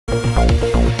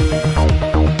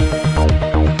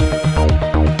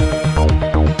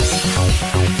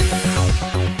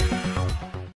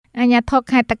ញ្ញាធរ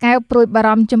ខេត្តតាកែវព្រួយបារ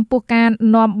ម្ភចំពោះការ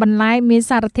នាំបន្លែមាន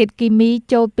សារធាតុគីមី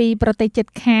ចូលពីប្រទេសជិត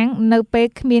ខាងនៅពេល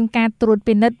គ្មានការត្រួត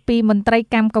ពិនិត្យពីមន្ត្រី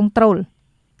កម្មគនត្រូល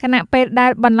ខណៈពេលដែ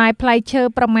លបន្លែផ្លែឈើ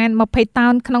ប្រមាណ20តោ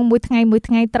នក្នុងមួយ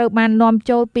ថ្ងៃត្រូវបាននាំ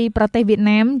ចូលពីប្រទេសវៀត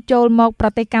ណាមចូលមកប្រ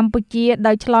ទេសកម្ពុជា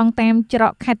ដោយឆ្លងតាមច្រ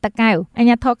កខេត្តតាកែវអាជ្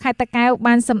ញាធរខេត្តតាកែវ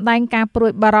បានសម្ដែងការព្រួ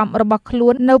យបារម្ភរបស់ខ្លួ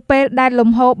ននៅពេលដែលលំ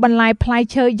ហូរបន្លែផ្លែ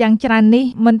ឈើយ៉ាងច្រើននេះ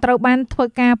មិនត្រូវបានធ្វើ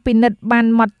ការពិនិត្យបាន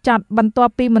ហ្មត់ចត់បន្ទា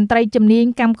ប់ពីមន្ត្រីជំនាញ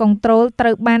កម្មគនត្រូលត្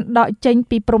រូវបានដកចេញ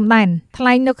ពីព្រំដែនថ្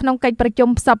លែងនៅក្នុងកិច្ចប្រជុំ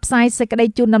ផ្សព្វផ្សាយសេចក្តី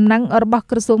ជូនដំណឹងរបស់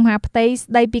ក្រសួងមហាផ្ទៃ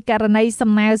ស្តីពីករណី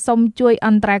សំណើសុំជួយអ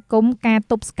ន្តរាគមន៍ការ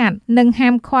ទប់ស្កាត់និងហា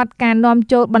មឃាត់ការនាំ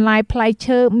ចូលបន្លែផ្លែ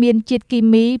ឈើមានជាតិគី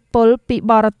មីពុលពី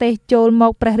បរទេសចូលម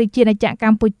កព្រះរាជាណាចក្រ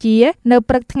កម្ពុជានៅ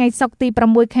ព្រឹកថ្ងៃសុក្រទី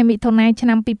6ខែមិថុនាឆ្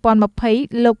នាំ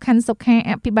2020លោកខណ្ឌសុខា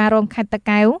អភិបាលរងខេត្តតា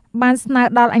កែវបានស្នើ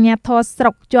ដល់អាជ្ញាធរស្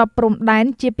រុកជាប់ព្រំដែន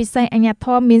ជាពិសេសអាជ្ញាធ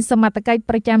រមានសមត្ថកិច្ច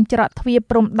ប្រចាំច្រកទ្វារ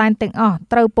ព្រំដែនទាំងអស់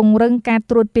ត្រូវពង្រឹងការ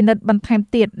ត្រួតពិនិត្យបន្ថែម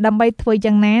ទៀតដើម្បីធ្វើ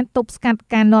យ៉ាងណាទប់ស្កាត់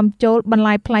ការនាំចូលបន្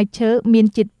លែផ្លែឈើមាន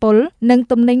ជាតិពុលនិង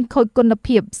ទំនិញខូចគុណ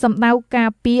ភាពសម្ដៅការ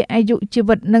ពារអាយុជី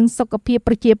វិតនិងសុខភាព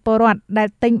ប្រជាពលរដ្ឋដែល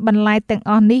ទិញបន្លែទាំង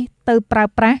អស់នេះទៅប្រើ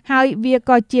ប្រាស់ហើយវា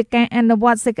ក៏ជាការអនុវ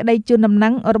ត្តសេចក្តីជូនដំណឹ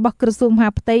ងរបស់ក្រសួងមហា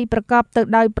ផ្ទៃប្រកបទៅ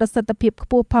ដោយប្រសិទ្ធភាពខ្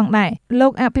ពស់ផងដែរលោ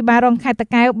កអភិបាលរងខេត្តតា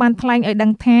កែវបានថ្លែងឲ្យដឹ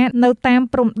ងថានៅតាម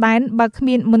ព្រំដែនបើគ្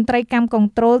មានមន្ត្រីកម្មគន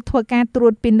ត្រូលធ្វើការត្រួ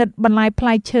តពិនិត្យបន្លែផ្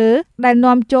លែឈើដែល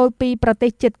នាំចូលពីប្រទេ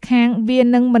សជិតខាងវា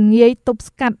នឹងមិនងាយទប់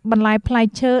ស្កាត់បន្លែផ្លែ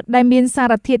ឈើដែលមានសា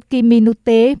រធាតុគីមីនោះ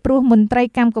ទេព្រោះមន្ត្រី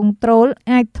កម្មគនត្រូល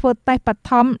អាចធ្វើតេស្តប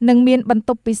ឋមនិងមានបន្ទ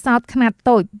ប់ពិសោធន៍ខ្នាត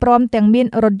តូចព្រមទាំងមាន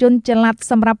រថយន្តចល័ត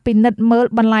សម្រាប់ពិនិត្យមើល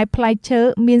បន្លែផ្លែឈើ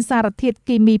មានសារធាតុ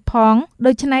គីមីផង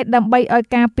ដូច្នេះដើម្បីឲ្យ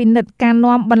ការពិនិត្យការ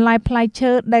នាំបន្លែផ្លែ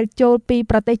ឈើដែលចូលពី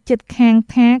ប្រទេសជិតខាង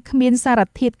ថាគ្មានសារ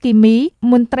ធាតុគីមី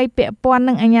មន្ត្រីពាក់ព័ន្ធ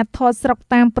និងអាជ្ញាធរស្រុក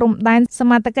តាមព្រំដែនស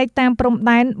មត្ថកិច្ចតាមព្រំ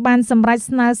ដែនបានសម្រេច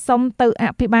ស្នើសុំទៅអ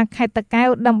ភិបាលខេត្តតាកែវ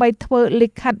ដើម្បីធ្វើលិ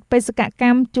ខិតបេសកក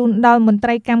ម្មជូនដល់មន្ត្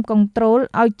រីកម្មគនត្រូល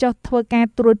ឲ្យចុះធ្វើការ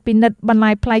ត្រួតពិនិត្យបន្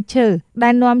លែផ្លែឈើដែ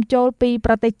លនាំចូលពី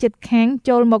ប្រទេសជិតខាង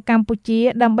ចូលមកកម្ពុជា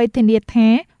ដើម្បីធានាថា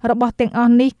របស់ទាំងអ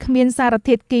ស់នេះគ្មានសារ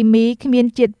ធាតុគីមីគ្មាន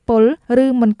ជាតិពុលឬ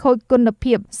មិនខូចគុណ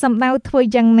ភាពសម្ដៅធ្វើ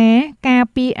យ៉ាងណាការ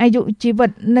ពារអាយុជីវិត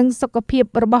និងសុខភាព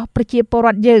របស់ប្រជាពលរ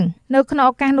ដ្ឋយើងនៅក្នុង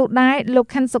ឱកាសនោះដែរលោក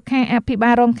ខណ្ឌសុខាអភិបា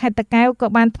លរងខេត្តតាកែវក៏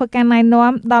បានធ្វើការណែ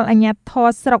នាំដល់អាជ្ញាធរ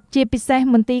ស្រុកជាពិសេស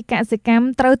មន្ទីរកសិកម្ម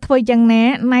ត្រូវធ្វើយ៉ាងណា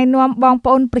ណែនាំបងប្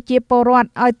អូនប្រជាពលរដ្ឋ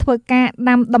ឲ្យធ្វើការ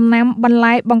ដាំដំណាំបន្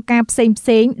លែបង្ការផ្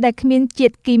សេងដែលគ្មានជា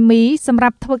តិគីមីសម្រា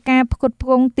ប់ធ្វើការផ្គត់ផ្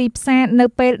គង់ទីផ្សារនៅ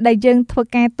ពេលដែលយើងធ្វើ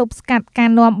ការទប់ស្កាត់ការ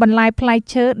នាំបន្លែផ្លែ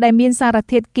ឈើដែលមានសារ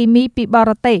ធាតុគីមីពីប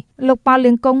រទេសលោកប៉ៅ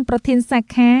លៀងគង់ប្រធានសា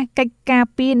ខាកិច្ចការ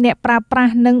ពារអ្នកប្រើប្រា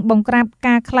ស់និងបង្ក្រាប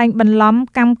ការក្លែងបន្លំ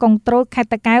កម្មគនត្រូលខេត្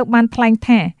តតាកែវបានថ្លែង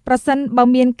ថាប្រសិនបើ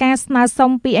មានការស្នើ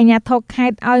សុំពីអាជ្ញាធរខេ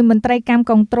ត្តឲ្យមន្ត្រីកម្ម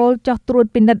គនត្រូលចុះត្រួត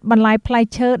ពិនិត្យបន្លែផ្លែ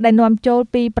ឈើដែលនាំចូល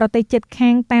ពីប្រទេសជិតខា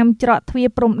ងតាមច្រកទ្វារ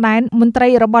ព្រំដែនមន្ត្រី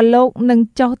របស់លោកនឹង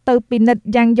ចុះទៅពិនិត្យ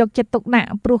យ៉ាងយកចិត្តទុកដាក់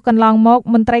ព្រោះកន្លងមក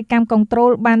មន្ត្រីកម្មគនត្រូល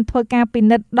បានធ្វើការពិ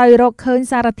និត្យដោយរកឃើញ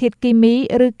សារធាតុគីមី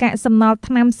ឬកាកសំណល់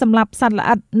ថ្នាំសម្លាប់សត្វល្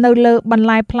អិតនៅលើបន្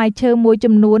លែផ្លែឈើមួយ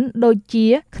ចំនួនដូចជា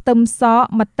ខ្ទឹមស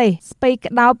ម្ទេសស្ពៃ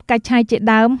ក្តោបកាច់ឆាយជា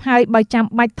ដើមហើយបើចាំ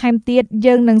បាច់ថែមទៀត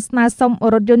យើងនឹងស្នើសុំ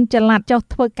រថយន្តចល័តចុះ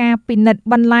ធ្វើការពិនិត្យ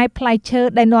បន្លែផ្លែឈើ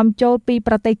ដែលនាំចូលពី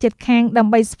ប្រទេសជិតខាងដើ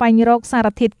ម្បីស្វែងរកសារ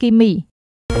ធាតុគីមី